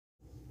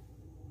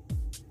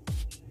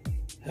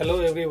Hello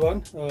everyone,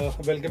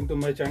 welcome to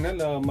my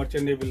channel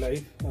merchant navy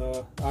life.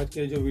 आज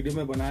के जो वीडियो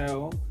में बनाया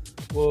हूँ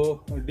वो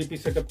डीपी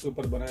सेटअप के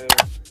ऊपर बनाया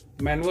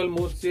हूँ। मैनुअल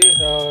मोड से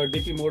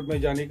डीपी मोड में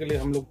जाने के लिए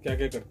हम लोग क्या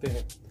क्या करते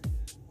हैं,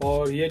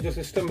 और ये जो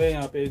सिस्टम है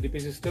यहाँ पे डीपी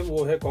सिस्टम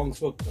वो है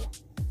कॉन्ग्सवर्क का।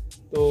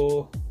 तो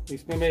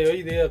इसमें मैं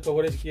यही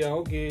कवरेज किया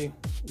हूँ कि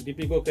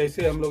डीपी को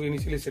कैसे हम लोग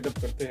इनिशियली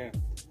सेटअप करते हैं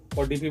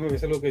और डीपी में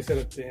वेसल को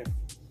कैसे रखते हैं।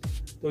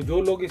 तो जो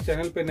लोग इस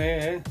चैनल पे नए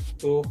हैं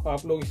तो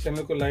आप लोग इस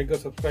चैनल को लाइक और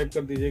सब्सक्राइब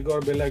कर दीजिएगा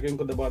और बेल आइकन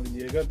को दबा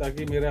दीजिएगा,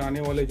 ताकि मेरे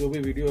आने वाले जो भी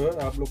वीडियो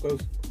है आप लोग का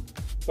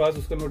पास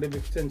उसका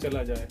नोटिफिकेशन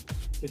चला जाए।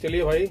 तो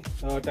चलिए भाई,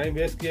 टाइम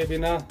वेस्ट किए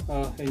बिना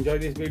एंजॉय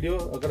दिस वीडियो।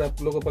 अगर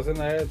आप लोगों को पसंद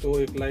आया तो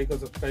एक लाइक और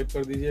सब्सक्राइब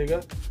कर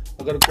दीजिएगा।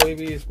 अगर कोई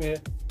भी इसमें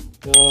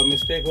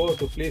मिस्टेक हो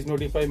तो please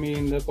notify me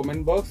in the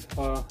comment box,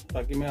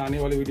 ताकि मैं आने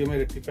वाले वीडियो में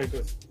रेक्टिफाई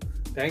कर सकूँ।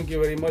 Thank you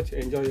very much.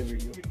 Enjoy the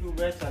video. Dp2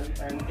 vessel,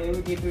 and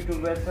Dp2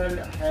 vessel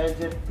has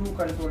two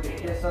control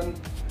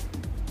stations,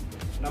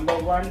 number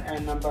 1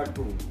 and number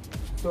 2.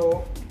 So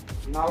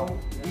now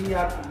we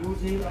are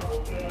using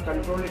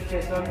control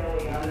station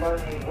number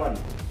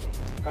 1.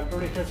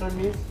 Control station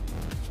means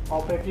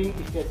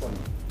operating station.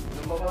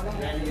 Number 1.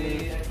 Then we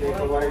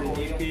take over in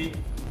Dp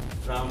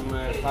from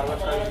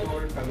forward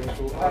control coming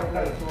to up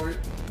control.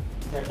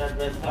 Set up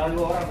vessel,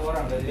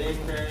 the left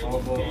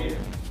speed,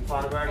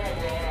 forward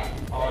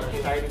or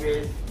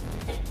sideways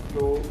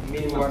to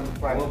minimum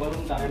 5,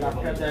 and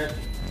after that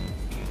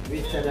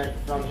we select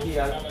from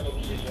here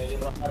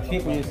three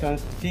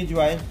positions. C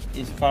joint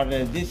is for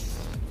this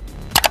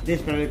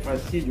panel for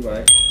C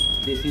joint,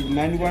 this is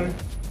manual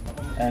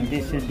and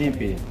this is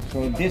DP.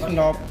 So this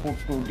knob put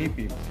to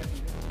DP.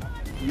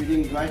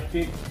 Using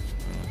joystick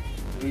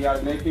we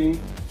are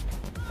making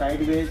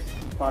sideways,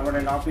 forward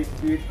and off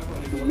speed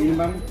to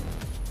minimum.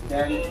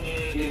 Then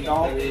we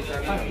lock,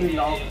 first we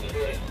lock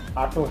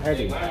auto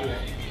heading.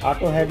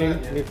 Auto heading,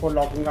 before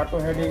locking auto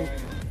heading,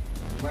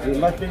 we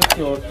must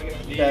ensure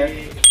that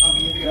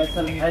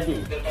vessel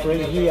heading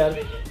showing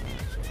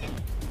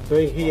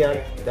here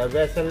the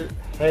vessel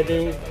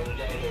heading,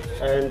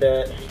 and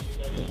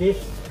this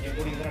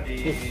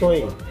is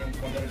showing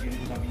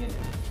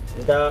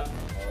the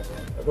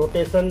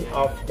rotation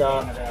of the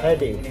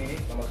heading,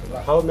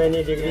 how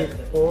many degrees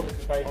port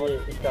side,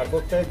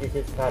 starboard side, this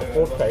is for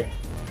port side.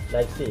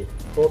 Like see,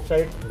 port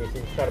side, this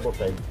is starboard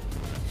side.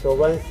 So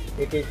once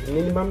it is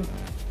minimum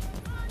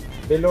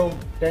below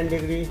 10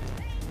 degree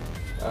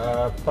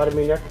per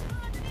minute,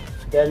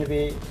 then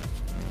we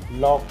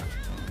lock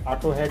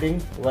auto heading.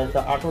 Once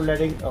the auto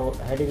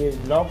heading is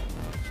locked,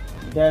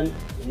 then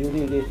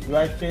using this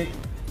joystick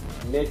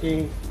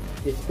making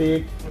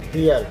speed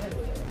here.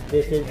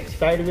 This is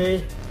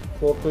sideways,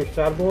 port to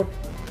starboard.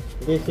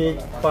 This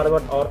is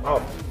forward or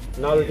off.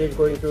 Now it is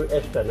going to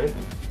astern.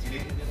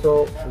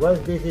 So once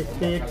this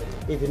speed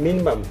is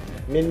minimum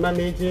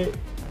is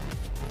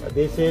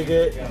this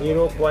is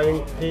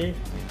 0.3,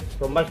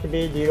 so must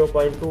be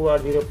 0.2 or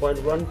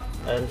 0.1,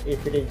 and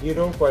if it is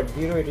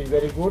 0.0 it is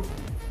very good.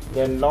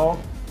 Then lock,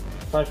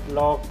 first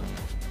lock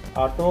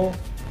auto,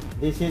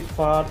 this is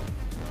for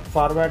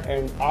forward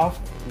and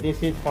off,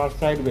 this is for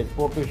sideways,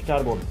 port to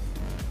starboard.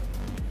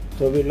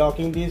 So we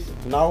locking this.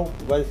 Now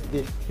once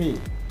this 3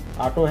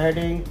 auto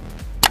heading,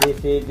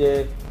 this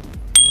is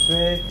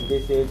sway,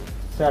 this is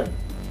surge,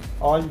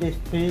 all these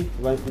 3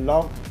 once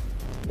locked,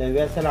 the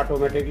vessel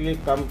automatically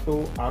come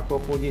to auto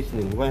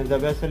positioning. Once the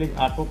vessel is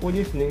auto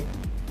positioning,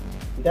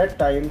 that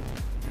time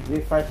we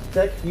first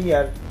check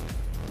here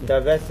the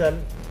vessel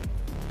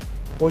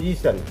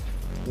position.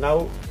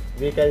 Now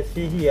we can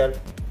see here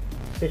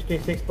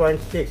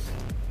 66.6.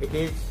 It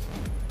is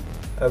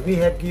we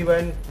have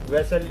given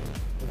vessel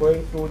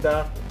going to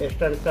the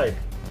eastern side.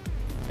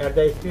 At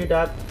the speed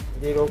of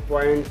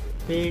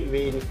 0.3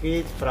 we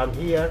increase from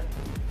here.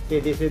 See,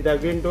 this is the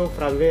window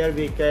from where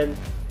we can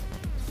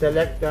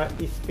select the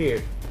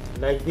speed,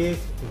 like this,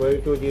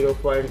 going to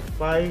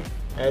 0.5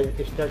 as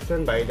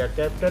instruction by the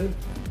captain.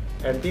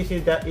 And this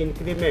is the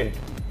increment.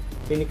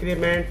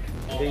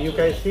 You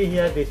can see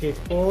here, this is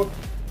port,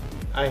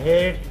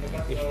 ahead,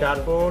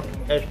 starboard,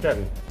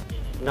 astern.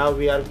 Now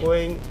we are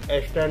going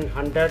astern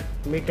 100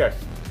 meters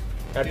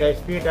at the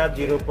speed of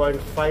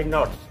 0.5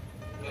 knots.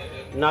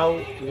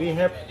 Now we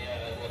have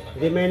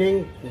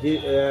remaining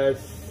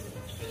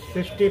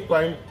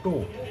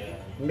 60.2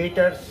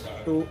 meters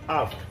to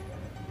aft.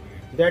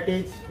 That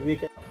is, we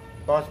can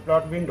cross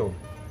plot window.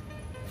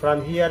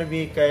 From here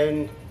we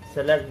can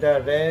select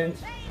the range.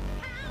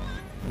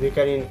 We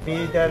can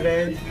increase the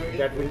range.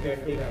 That will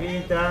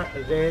increase the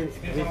range.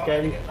 We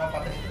can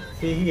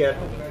see here.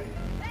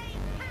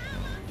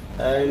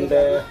 And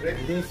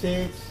this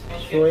is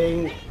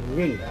showing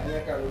wind,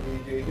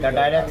 the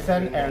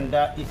direction and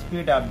the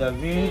speed of the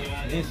wind.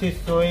 This is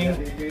showing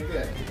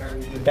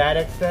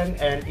direction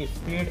and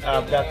speed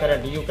of the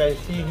current. You can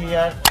see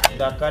here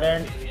the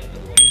current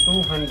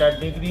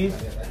 200 degrees,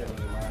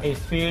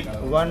 speed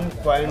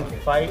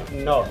 1.5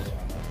 knots.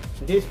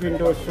 This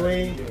window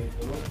showing,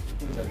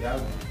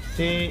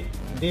 see,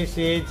 this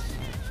is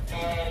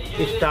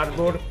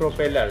starboard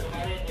propeller,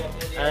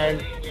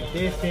 and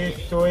this is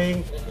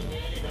showing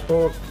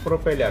port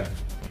propeller.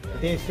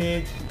 this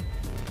is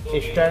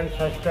stern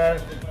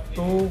thruster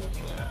 2,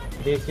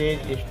 this is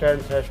stern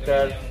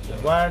thruster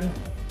 1,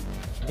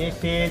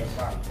 this is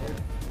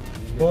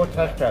bow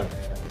thruster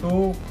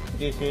 2,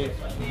 this is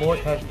bow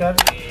thruster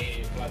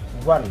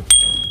 1.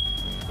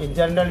 In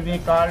general we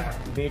call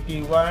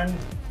BT1,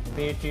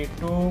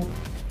 BT2,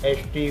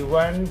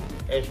 ST1,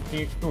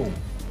 ST2,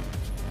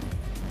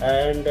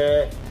 and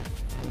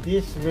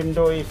this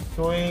window is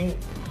showing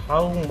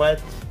how much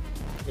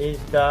is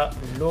the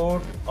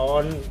load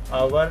on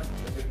our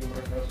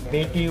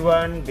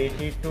BT1,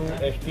 BT2,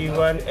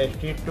 ST1,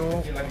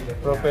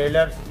 ST2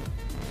 propeller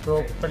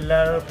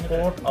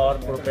port or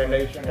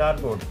propeller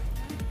starboard.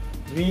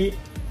 We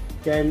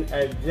can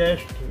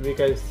adjust, we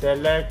can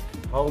select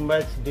how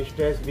much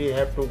distance we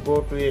have to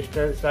go to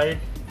stern side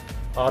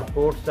or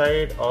port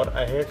side or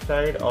ahead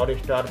side or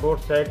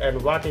starboard side,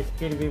 and what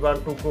speed we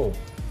want to go.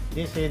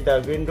 This is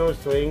the window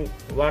showing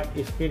what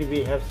speed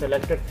we have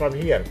selected from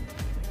here.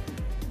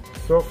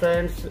 So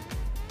friends,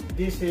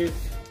 this is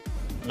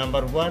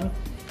number 1,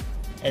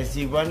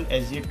 SG1,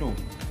 SG2,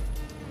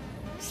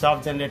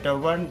 shaft generator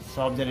 1,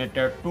 shaft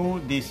generator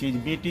 2, this is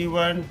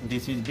BT1,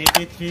 this is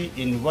BT3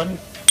 in one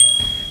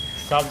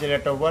shaft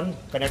generator 1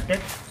 connected,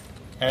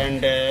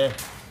 and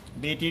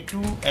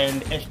BT2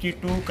 and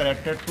ST2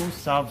 connected to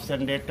shaft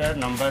generator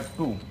number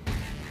 2.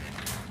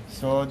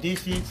 So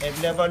this is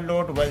available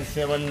load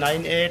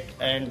 1798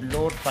 and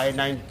load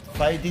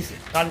 595. This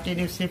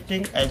continues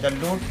shifting as the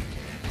load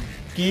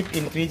keep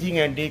increasing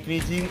and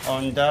decreasing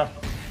on the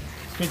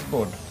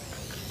switchboard.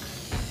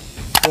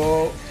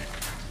 So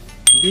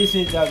this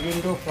is the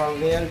window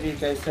from where we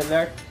can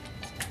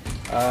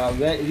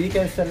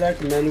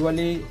select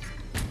manually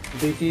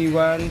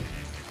BT1,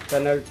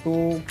 tunnel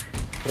 2,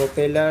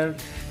 propeller,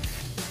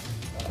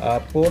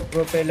 port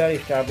propeller,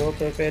 starboard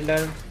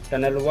propeller,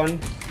 tunnel 1.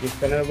 This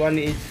tunnel 1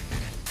 is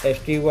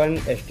ST1,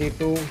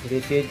 ST2,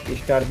 this is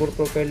starboard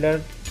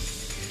propeller,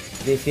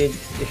 this is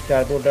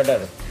starboard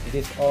rudder.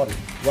 This all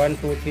 1,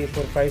 2, 3,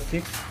 4, 5,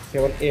 6,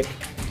 7, 8,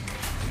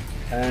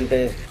 and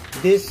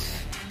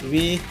this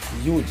we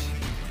use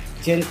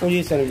change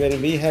position.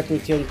 When we have to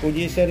change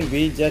position,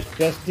 we just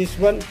press this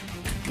one,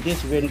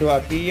 this window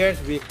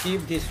appears. We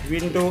keep this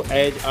window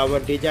as our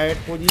desired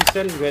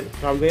position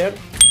from where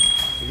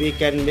we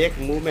can make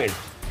movements.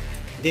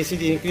 This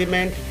is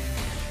increment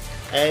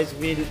as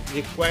we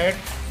required.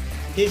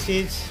 This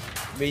is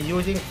we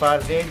using for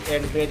range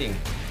and bearing.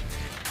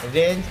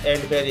 Range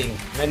and bearing.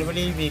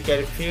 Manually we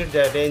can feed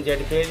the range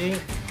and bearing,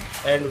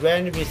 and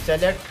when we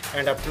select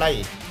and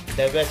apply,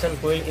 the vessel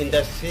going in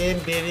the same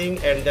bearing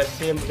and the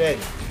same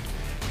range.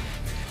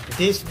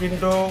 This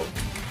window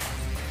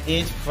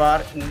is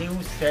for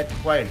new set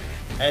point,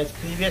 as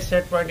previous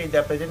set point is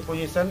the present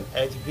position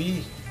as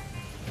B,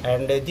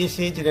 and this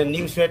is the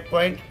new set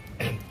point.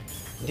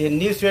 The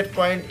new set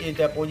point is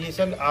the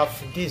position of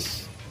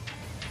this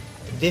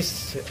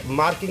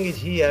marking is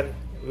here.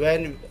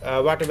 When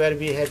whatever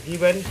we have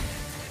given,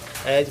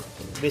 as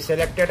we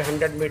selected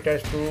 100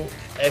 meters to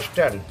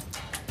astern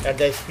at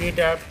the speed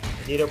of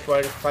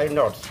 0.5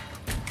 knots.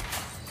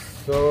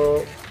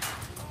 So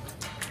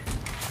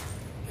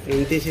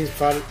this is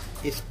for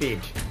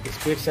speed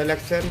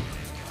selection.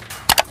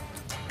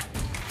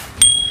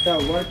 The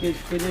work is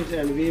finished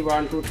and we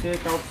want to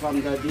take out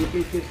from the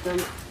DP system.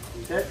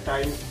 That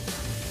time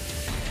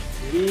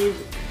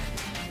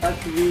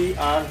we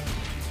are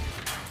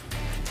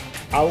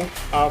out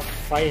of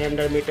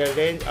 500 meter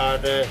range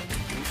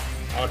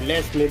or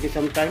less maybe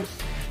sometimes,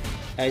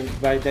 as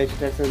by the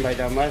instruction by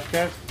the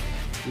master.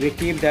 We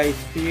keep the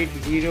speed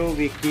 0,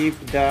 we keep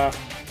the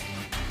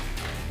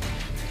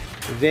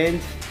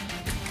range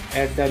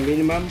at the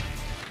minimum.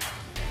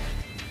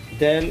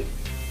 Then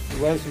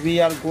once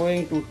we are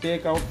going to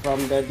take out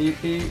from the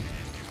DP,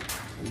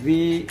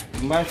 we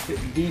must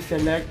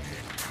deselect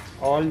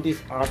all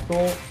this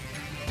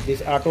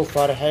auto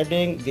for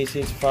heading, this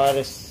is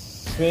for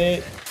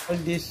sway, all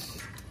this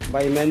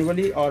by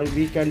manually, or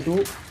we can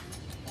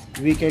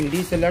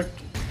deselect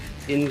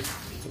in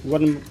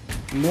one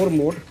more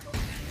mode.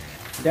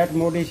 That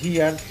mode is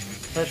here.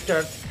 First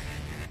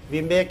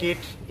we make it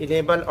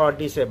enable or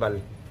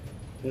disable.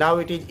 Now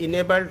it is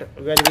enabled.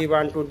 When we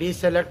want to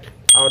deselect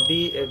or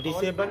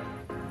disable,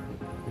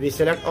 we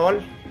select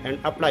all and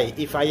apply.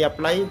 If I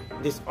apply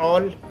this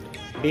all,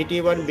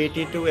 BT1,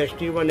 BT2,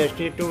 ST1,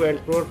 ST2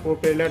 and port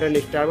propeller and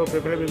starboard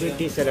propeller will be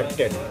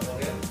deselected.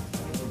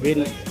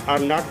 We are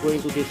not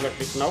going to deselect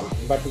it now,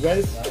 but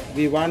once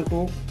we want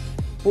to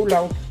pull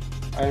out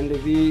and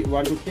we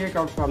want to take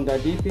out from the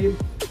DP,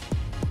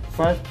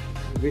 first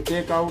we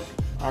take out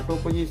auto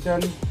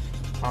position,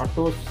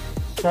 auto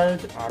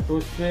surge, auto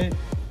sway,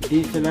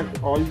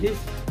 deselect all this,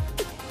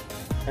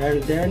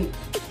 and then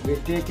we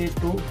take it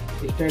to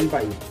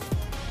standby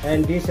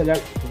and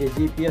deselect the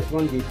GPS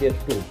 1, GPS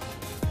 2.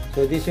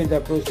 So this is the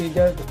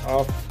procedure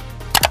of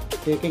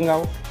taking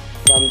out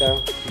from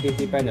the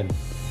DP panel,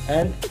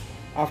 and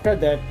after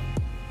that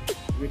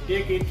we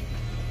take it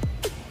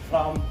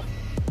from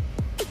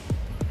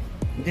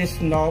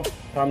this knob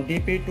from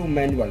DP to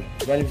manual.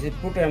 When we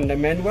put on the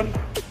manual,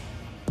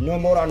 no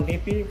more on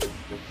DP,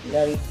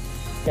 then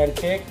can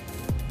take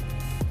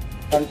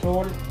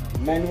control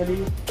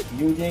manually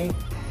using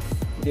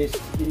these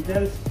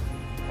engines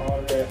or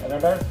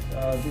rudders,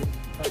 these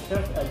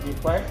structures as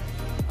required.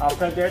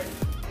 After that,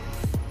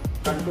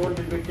 control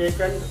will be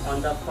taken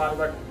on the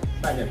forward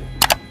panel.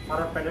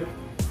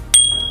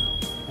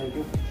 Thank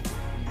you.